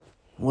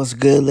What's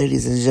good,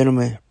 ladies and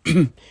gentlemen?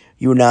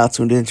 You are now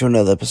tuned into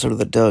another episode of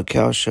the Doug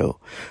Cal Show.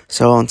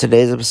 So on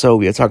today's episode,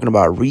 we are talking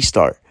about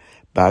Restart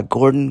by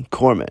Gordon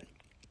Korman.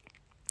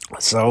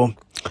 So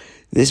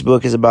this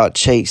book is about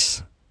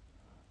Chase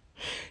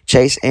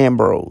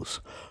Ambrose,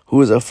 who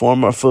is a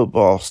former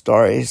football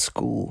star at his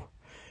school.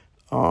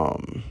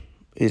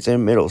 He's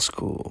in middle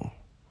school.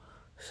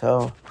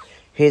 So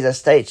he's a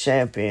state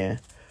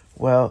champion.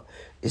 Well,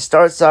 it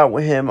starts out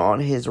with him on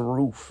his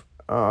roof.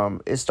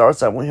 It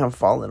starts out with him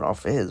falling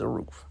off of his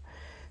roof.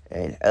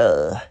 And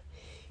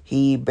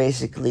he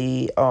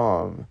basically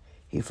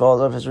he falls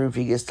off his roof,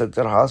 he gets took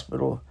to the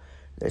hospital.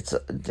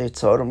 They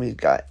told him he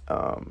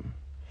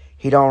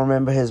don't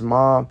remember his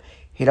mom,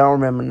 he don't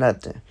remember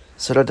nothing.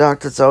 So the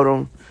doctor told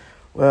him,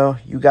 well,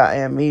 you got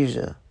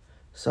amnesia.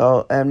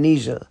 So then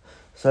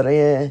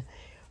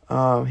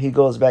he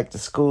goes back to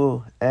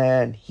school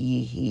and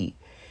he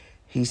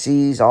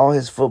sees all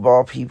his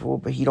football people,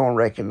 but he don't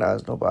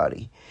recognize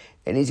nobody.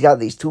 And he's got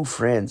these two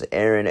friends,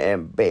 Aaron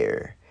and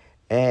Bear.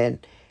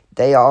 And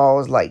they all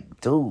was like,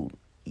 dude,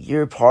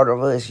 you're part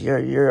of us.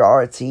 You're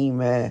our team,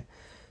 man.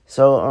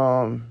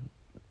 So,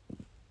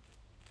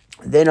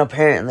 then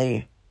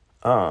apparently,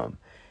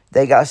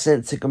 they got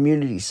sent to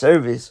community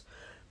service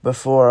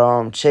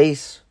before,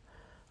 Chase,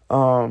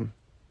 fell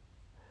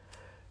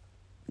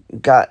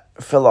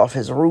off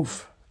his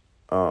roof.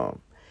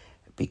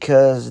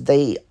 Because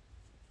they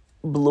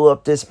blew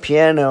up this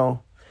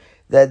piano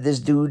that this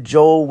dude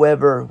Joel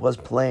Weber was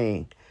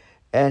playing,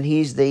 and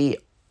he's the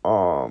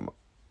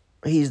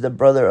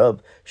brother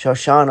of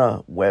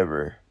Shoshana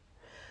Weber,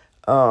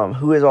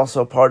 who is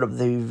also part of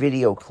the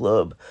video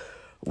club,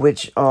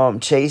 which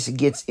Chase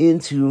gets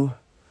into.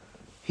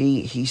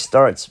 He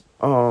starts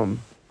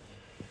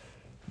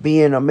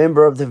being a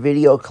member of the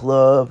video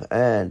club,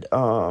 and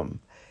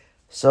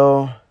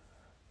so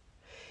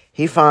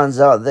he finds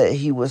out that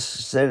he was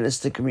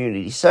sentenced to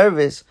community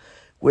service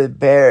with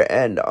Bear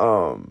and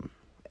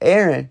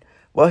Aaron.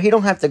 Well, he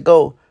don't have to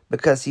go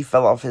because he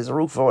fell off his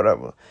roof or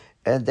whatever,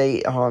 and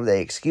they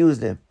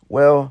excused him.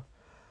 Well,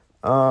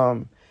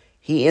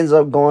 he ends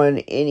up going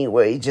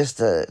anyway just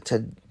to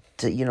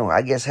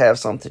I guess have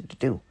something to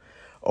do,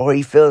 or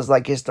he feels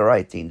like it's the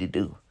right thing to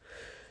do.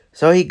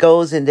 So he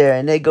goes in there,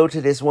 and they go to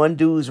this one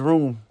dude's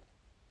room,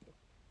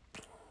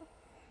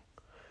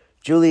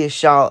 Julius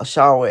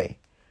Shawway,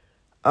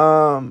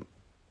 and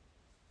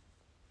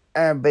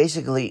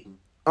basically,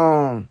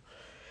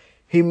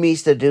 he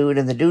meets the dude,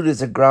 and the dude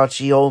is a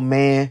grouchy old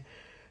man,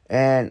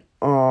 and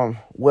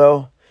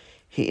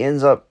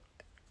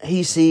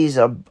he sees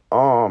a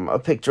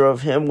picture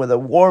of him with a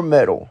war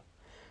medal,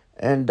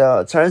 and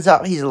turns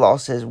out he's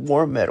lost his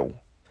war medal.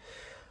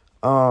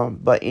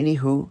 But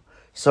anywho,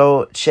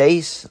 so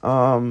Chase,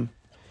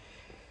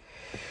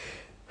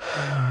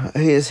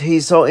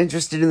 he's so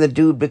interested in the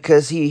dude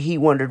because he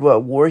wondered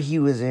what war he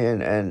was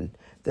in, and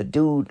the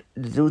dude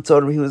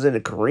told him he was in the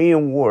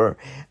Korean War,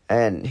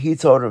 and he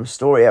told him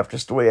story after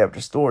story after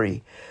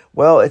story.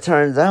 Well, it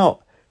turns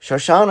out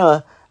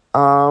Shoshana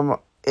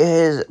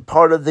is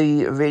part of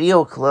the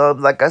video club,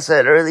 like I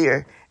said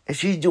earlier, and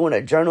she's doing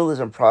a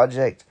journalism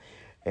project,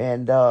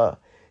 and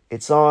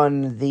it's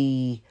on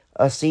a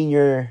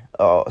senior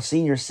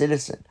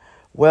citizen.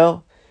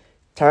 Well,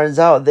 turns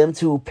out them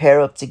two pair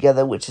up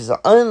together, which is an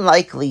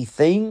unlikely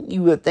thing,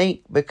 you would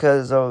think,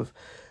 because of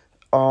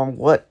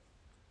what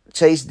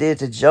Chase did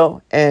to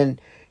Joe.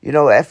 And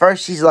at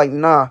first she's like,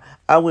 nah,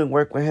 I wouldn't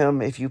work with him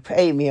if you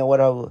pay me or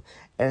whatever.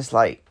 And it's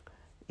like,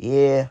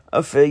 yeah,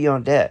 I feel you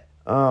on that.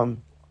 But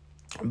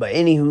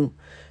anywho,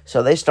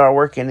 so they start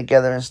working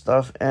together and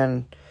stuff,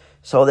 and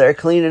so they're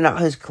cleaning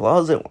out his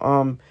closet,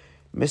 the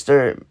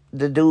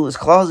dude's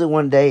closet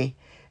one day,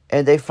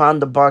 and they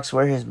found the box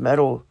where his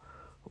medal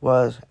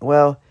was.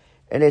 Well,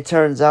 and it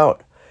turns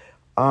out,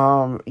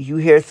 you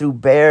hear through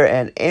Bear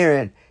and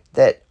Aaron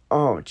that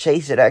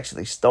Chase had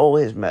actually stole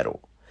his medal.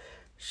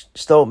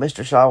 Stole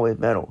Mr. Shawway's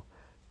medal.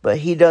 But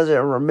he doesn't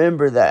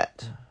remember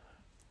that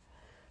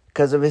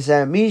because of his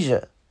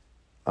amnesia.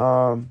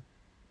 So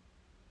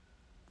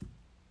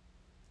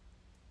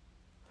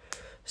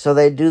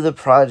they do the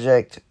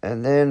project,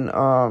 and then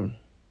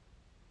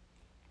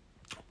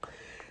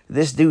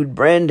this dude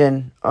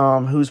Brandon,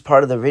 who's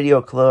part of the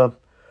video club,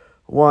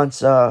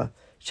 wants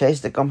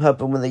Chase to come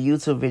help him with a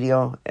YouTube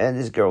video, and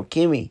this girl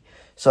Kimmy.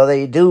 So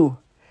they do.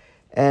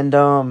 And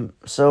and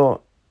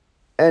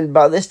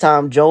by this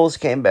time Joel's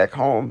came back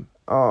home.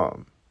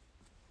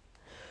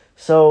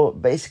 So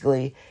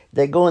basically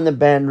they go in the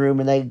band room,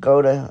 and they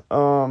go to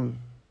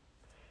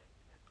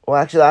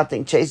actually I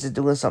think Chase is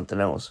doing something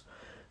else.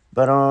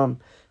 But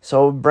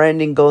so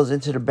Brandon goes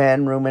into the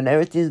band room, and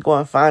everything's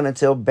going fine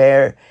until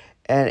Bear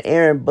and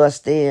Aaron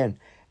bust in,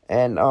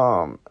 and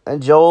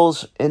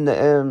Joel's in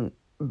the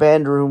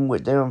band room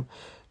with them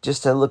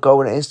just to look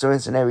over the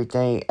instruments and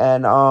everything.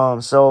 And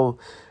so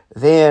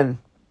then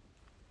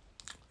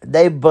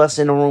they bust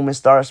in the room and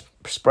start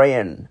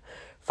spraying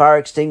fire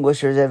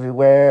extinguishers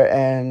everywhere.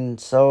 And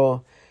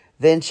so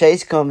then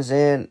Chase comes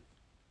in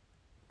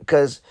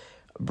because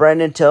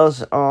Brandon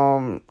tells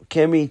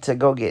Kimmy to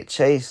go get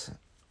Chase.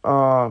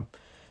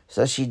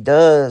 So she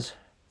does.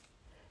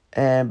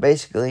 And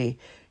basically,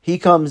 he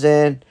comes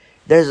in.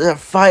 There's a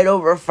fight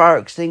over a fire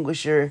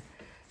extinguisher.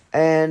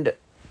 And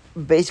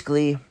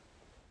basically,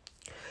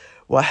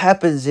 what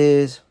happens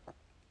is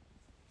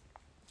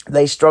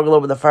they struggle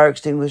over the fire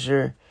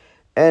extinguisher.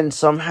 And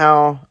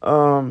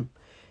somehow,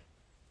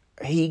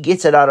 he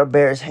gets it out of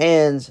Bear's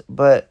hands.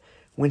 But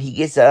when he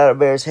gets it out of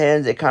Bear's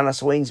hands, it kind of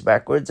swings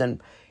backwards.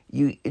 And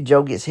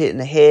Joe gets hit in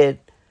the head.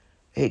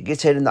 He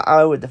gets hit in the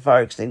eye with the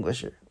fire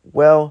extinguisher.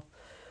 Well,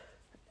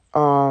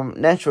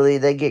 naturally,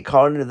 they get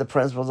called into the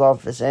principal's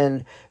office,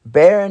 and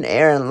Bear and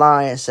Aaron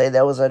lie and say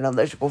there was an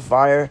electrical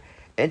fire,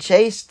 and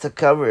Chase, to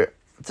cover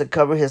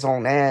his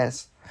own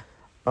ass,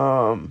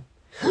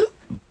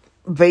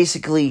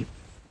 basically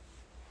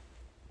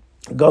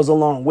goes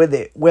along with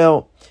it.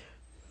 Well,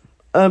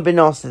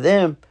 unbeknownst to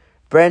them,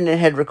 Brandon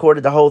had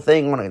recorded the whole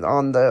thing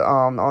on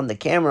the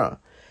camera,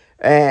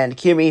 and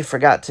Kimmy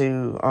forgot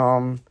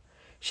to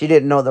she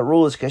didn't know the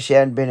rules because she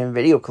hadn't been in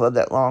video club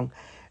that long,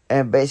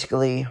 and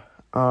basically,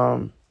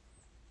 so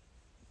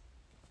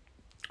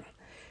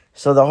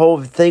the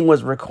whole thing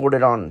was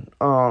recorded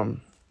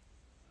on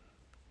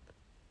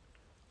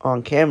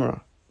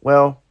camera.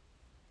 Well,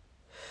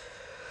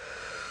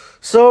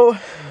 so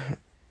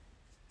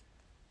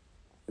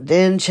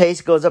then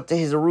Chase goes up to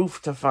his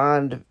roof to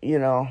find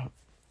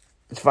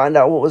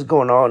out what was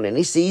going on, and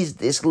he sees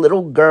this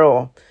little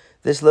girl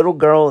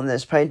in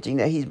this painting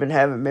that he's been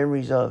having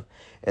memories of.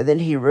 And then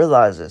he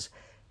realizes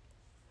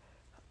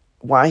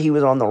why he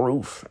was on the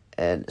roof.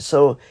 And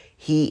so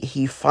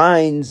he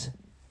finds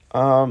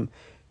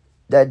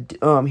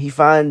he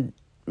finds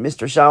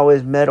Mr.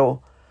 Shaw's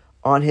medal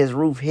on his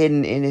roof,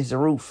 hidden in his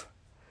roof.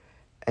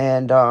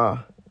 And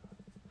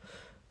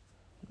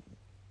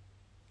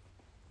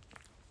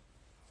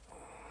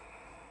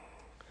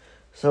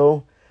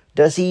so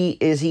is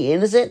he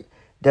innocent?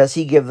 Does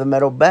he give the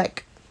medal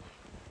back?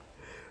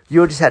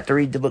 You'll just have to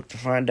read the book to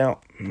find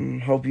out.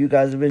 Hope you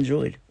guys have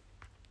enjoyed.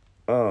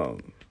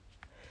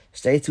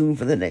 Stay tuned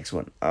for the next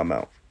one. I'm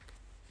out.